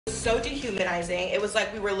So dehumanizing. It was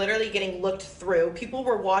like we were literally getting looked through. People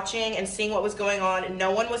were watching and seeing what was going on, and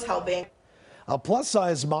no one was helping. A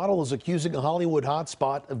plus-size model is accusing a Hollywood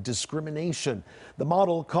hotspot of discrimination. The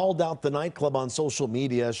model called out the nightclub on social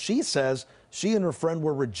media. She says she and her friend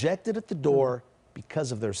were rejected at the door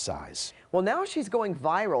because of their size. Well, now she's going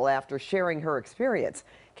viral after sharing her experience.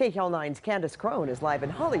 KCAL 9's Kandiss Crone is live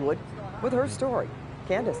in Hollywood with her story.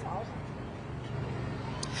 Kandiss.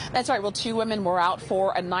 That's right. Well, two women were out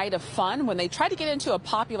for a night of fun when they tried to get into a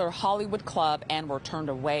popular Hollywood club and were turned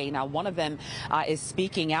away. Now, one of them is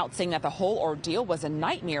speaking out, saying that the whole ordeal was a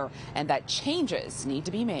nightmare and that changes need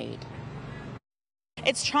to be made.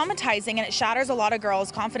 It's traumatizing and it shatters a lot of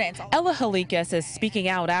girls' confidence. Halikas is speaking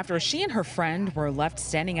out after she and her friend were left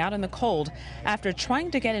standing out in the cold after trying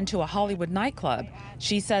to get into a Hollywood nightclub.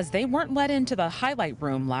 She says they weren't let into the highlight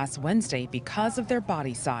room last Wednesday because of their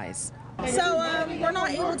body size. So we're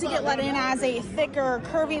not able to get let in as a thicker,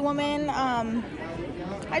 curvy woman.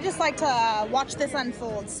 I just like to watch this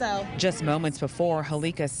unfold. So just moments before,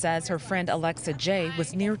 Halikas says her friend Alexa J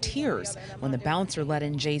was near tears when the bouncer let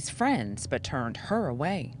in J's friends but turned her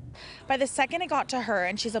away. By the second it got to her,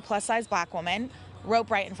 and she's a plus-size black woman,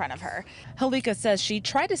 rope right in front of her. Halikas says she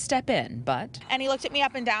tried to step in, but... And he looked at me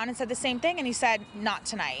up and down and said the same thing, and he said, "Not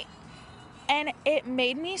tonight." And it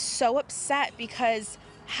made me so upset because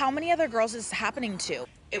how many other girls is this happening to?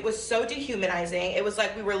 It was so dehumanizing. It was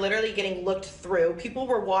like we were literally getting looked through. People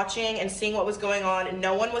were watching and seeing what was going on, and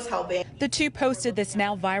no one was helping. The two posted this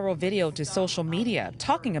now viral video to social media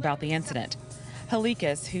talking about the incident.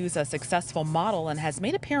 Halikas, who's a successful model and has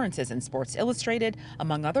made appearances in Sports Illustrated,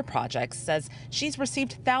 among other projects, says she's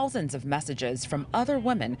received thousands of messages from other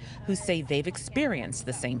women who say they've experienced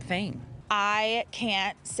the same thing. I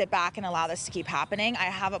can't sit back and allow this to keep happening. I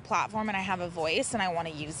have a platform and I have a voice and I want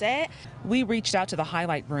to use it. We reached out to the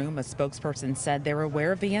highlight room. A spokesperson said they're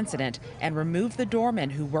aware of the incident and removed the doorman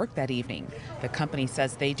who worked that evening. The company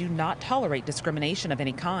says they do not tolerate discrimination of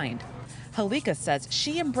any kind. Halikas says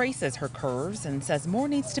she embraces her curves and says more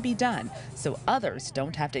needs to be done so others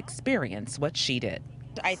don't have to experience what she did.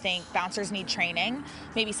 I think bouncers need training,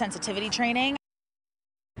 maybe sensitivity training.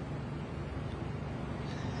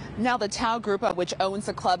 Now, the Tao Group, which owns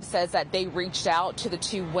the club, says that they reached out to the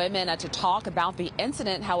two women to talk about the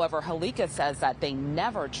incident. However, Halikas says that they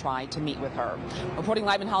never tried to meet with her. Reporting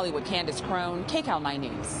live in Hollywood, Kandiss Crone, KCAL 9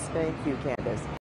 News. Thank you, Kandiss.